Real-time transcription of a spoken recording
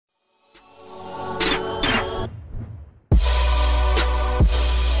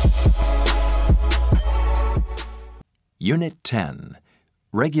Unit 10,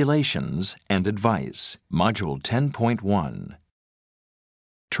 Regulations and Advice, Module 10.1.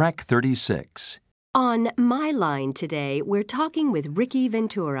 Track 36. On My Line today, we're talking with Ricky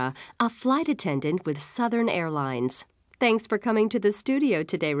Ventura, a flight attendant with Southern Airlines. Thanks for coming to the studio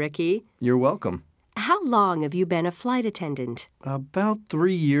today, Ricky. You're welcome. How long have you been a flight attendant? About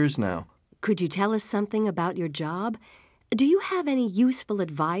 3 years now. Could you tell us something about your job? Do you have any useful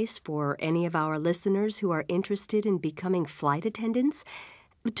advice for any of our listeners who are interested in becoming flight attendants?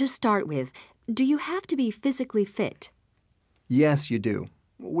 To start with, do you have to be physically fit? Yes, you do.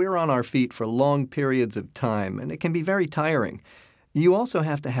 We're on our feet for long periods of time, and it can be very tiring. You also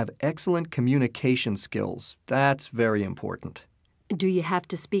have to have excellent communication skills. That's very important. Do you have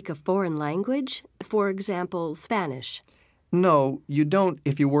to speak a foreign language? For example, Spanish? No, you don't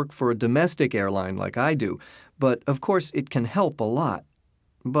if you work for a domestic airline like I do, but of course it can help a lot.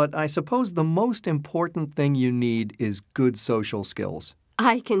 But I suppose the most important thing you need is good social skills.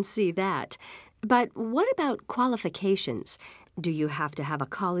 I can see that. But what about qualifications? Do you have to have a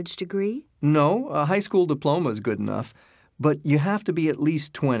college degree? No, a high school diploma is good enough, but you have to be at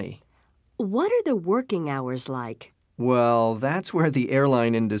least 20. What are the working hours like? Well, that's where the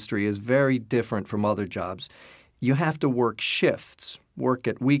airline industry is very different from other jobs. You have to work shifts, work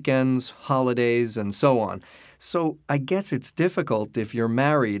at weekends, holidays, and so on. So I guess it's difficult if you're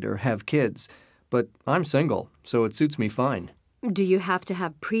married or have kids. But I'm single, so it suits me fine. Do you have to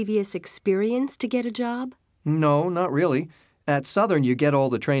have previous experience to get a job? No, not really. At Southern, you get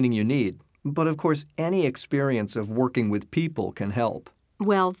all the training you need. But of course, any experience of working with people can help.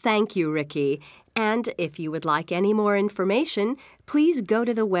 Well, thank you, Ricky. And if you would like any more information, please go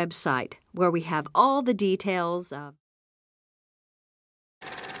to the website where we have all the details of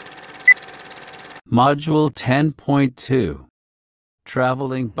Module 10.2,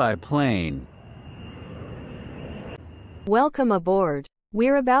 Traveling by Plane. Welcome aboard.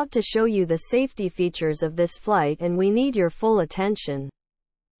 We're about to show you the safety features of this flight and we need your full attention.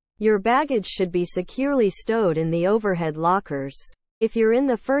 Your baggage should be securely stowed in the overhead lockers. If you're in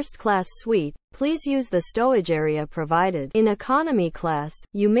the first-class suite, please use the stowage area provided. In economy class,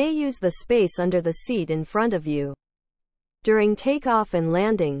 you may use the space under the seat in front of you. During takeoff and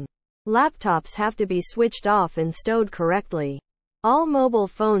landing, laptops have to be switched off and stowed correctly. All mobile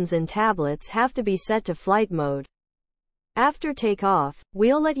phones and tablets have to be set to flight mode. After takeoff,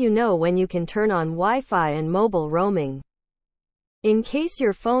 we'll let you know when you can turn on Wi-Fi and mobile roaming. In case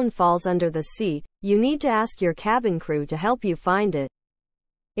your phone falls under the seat, you need to ask your cabin crew to help you find it.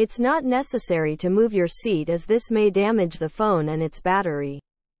 It's not necessary to move your seat as this may damage the phone and its battery.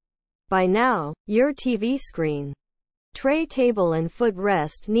 By now, your TV screen, tray table and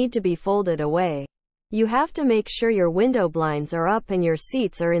footrest need to be folded away. You have to make sure your window blinds are up and your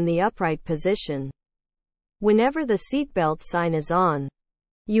seats are in the upright position. Whenever the seatbelt sign is on,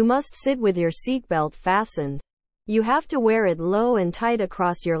 you must sit with your seatbelt fastened. You have to wear it low and tight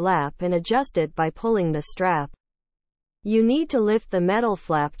across your lap and adjust it by pulling the strap. You need to lift the metal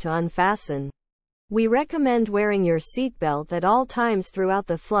flap to unfasten. We recommend wearing your seatbelt at all times throughout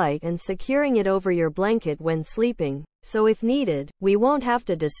the flight and securing it over your blanket when sleeping, so if needed, we won't have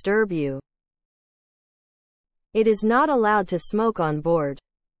to disturb you. It is not allowed to smoke on board,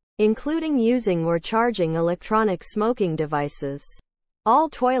 including using or charging electronic smoking devices. All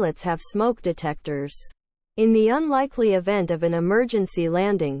toilets have smoke detectors. In the unlikely event of an emergency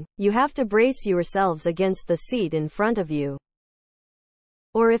landing, you have to brace yourselves against the seat in front of you.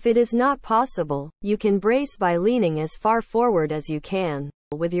 Or if it is not possible, you can brace by leaning as far forward as you can,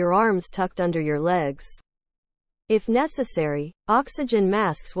 with your arms tucked under your legs. If necessary, oxygen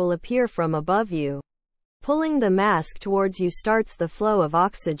masks will appear from above you. Pulling the mask towards you starts the flow of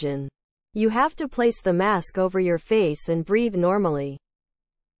oxygen. You have to place the mask over your face and breathe normally.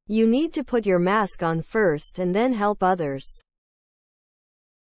 You need to put your mask on first and then help others.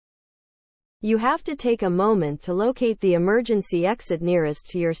 You have to take a moment to locate the emergency exit nearest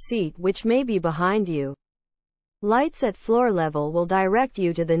to your seat, which may be behind you. Lights at floor level will direct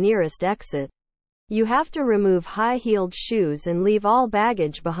you to the nearest exit. You have to remove high-heeled shoes and leave all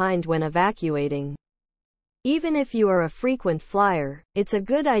baggage behind when evacuating. Even if you are a frequent flyer, it's a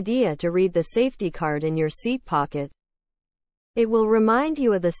good idea to read the safety card in your seat pocket. It will remind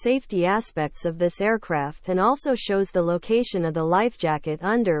you of the safety aspects of this aircraft and also shows the location of the life jacket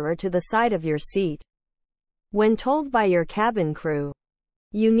under or to the side of your seat. When told by your cabin crew,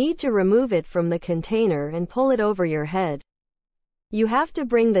 you need to remove it from the container and pull it over your head. You have to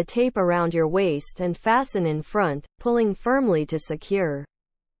bring the tape around your waist and fasten in front, pulling firmly to secure.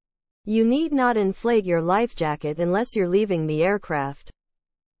 You need not inflate your life jacket unless you're leaving the aircraft.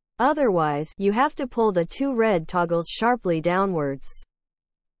 Otherwise, you have to pull the two red toggles sharply downwards.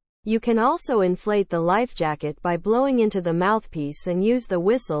 You can also inflate the life jacket by blowing into the mouthpiece and use the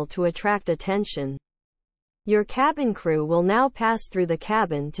whistle to attract attention. Your cabin crew will now pass through the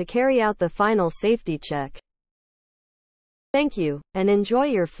cabin to carry out the final safety check. Thank you, and enjoy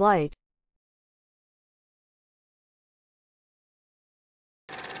your flight.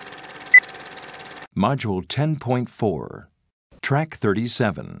 Module 10.4, Track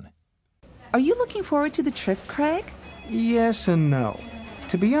 37. Are you looking forward to the trip, Craig? Yes and no.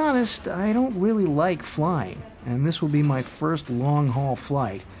 To be honest, I don't really like flying, and this will be my first long-haul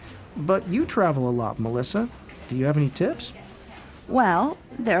flight. But you travel a lot, Melissa. Do you have any tips? Well,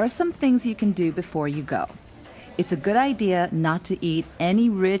 there are some things you can do before you go. It's a good idea not to eat any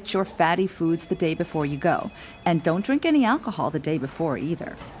rich or fatty foods the day before you go, and don't drink any alcohol the day before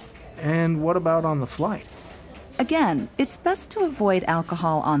either. And what about on the flight? Again, it's best to avoid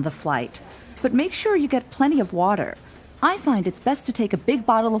alcohol on the flight, but make sure you get plenty of water. I find it's best to take a big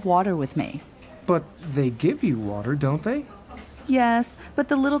bottle of water with me. But they give you water, don't they? Yes, but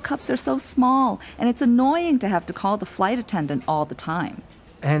the little cups are so small, and it's annoying to have to call the flight attendant all the time.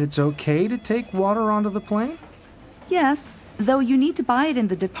 And it's okay to take water onto the plane? Yes, though you need to buy it in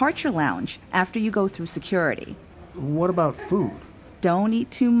the departure lounge after you go through security. What about food? Don't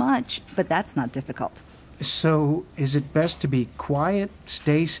eat too much, but that's not difficult. So, is it best to be quiet,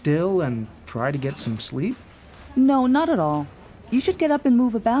 stay still, and try to get some sleep? No, not at all. You should get up and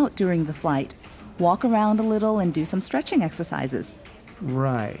move about during the flight. Walk around a little and do some stretching exercises.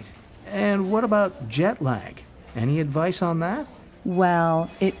 Right. And what about jet lag? Any advice on that? Well,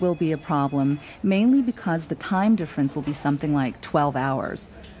 it will be a problem, mainly because the time difference will be something like 12 hours.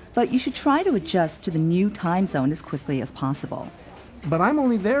 But you should try to adjust to the new time zone as quickly as possible. But I'm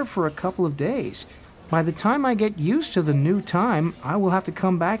only there for a couple of days. By the time I get used to the new time, I will have to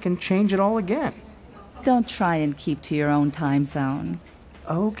come back and change it all again. Don't try and keep to your own time zone.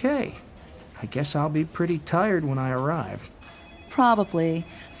 Okay. I guess I'll be pretty tired when I arrive. Probably.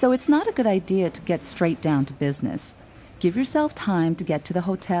 So it's not a good idea to get straight down to business. Give yourself time to get to the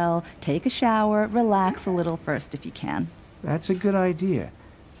hotel, take a shower, relax a little first if you can. That's a good idea.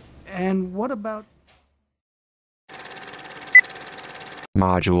 And what about...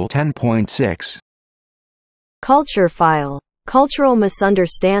 Module 10.6. Culture File. Cultural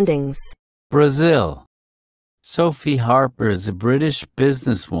Misunderstandings. Brazil. Sophie Harper is a British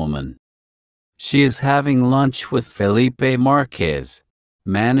businesswoman. She is having lunch with Felipe Marquez,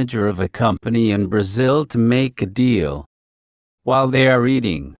 manager of a company in Brazil, to make a deal. While they are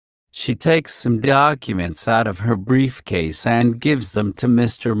eating, she takes some documents out of her briefcase and gives them to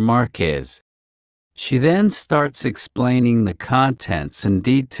Mr. Marquez. She then starts explaining the contents in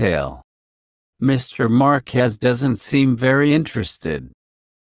detail. Mr. Marquez doesn't seem very interested.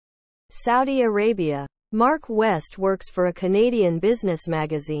 Saudi Arabia. Mark West works for a Canadian business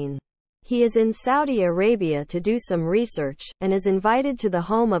magazine. He is in Saudi Arabia to do some research, and is invited to the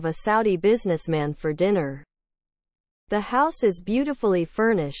home of a Saudi businessman for dinner. The house is beautifully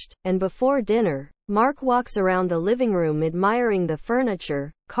furnished, and before dinner, Mark walks around the living room admiring the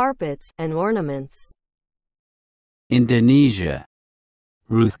furniture, carpets, and ornaments. Indonesia.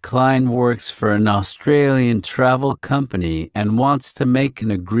 Ruth Klein works for an Australian travel company and wants to make an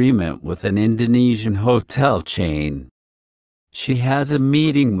agreement with an Indonesian hotel chain. She has a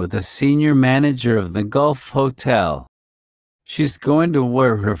meeting with a senior manager of the Gulf Hotel. She's going to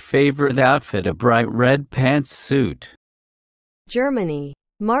wear her favorite outfit, a bright red pantsuit. Germany.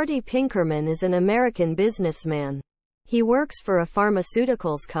 Marty Pinkerman is an American businessman. He works for a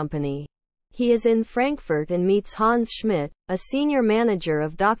pharmaceuticals company. He is in Frankfurt and meets Hans Schmidt, a senior manager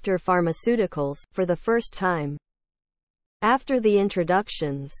of Dr. Pharmaceuticals, for the first time. After the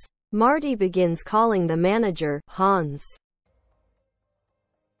introductions, Marty begins calling the manager Hans.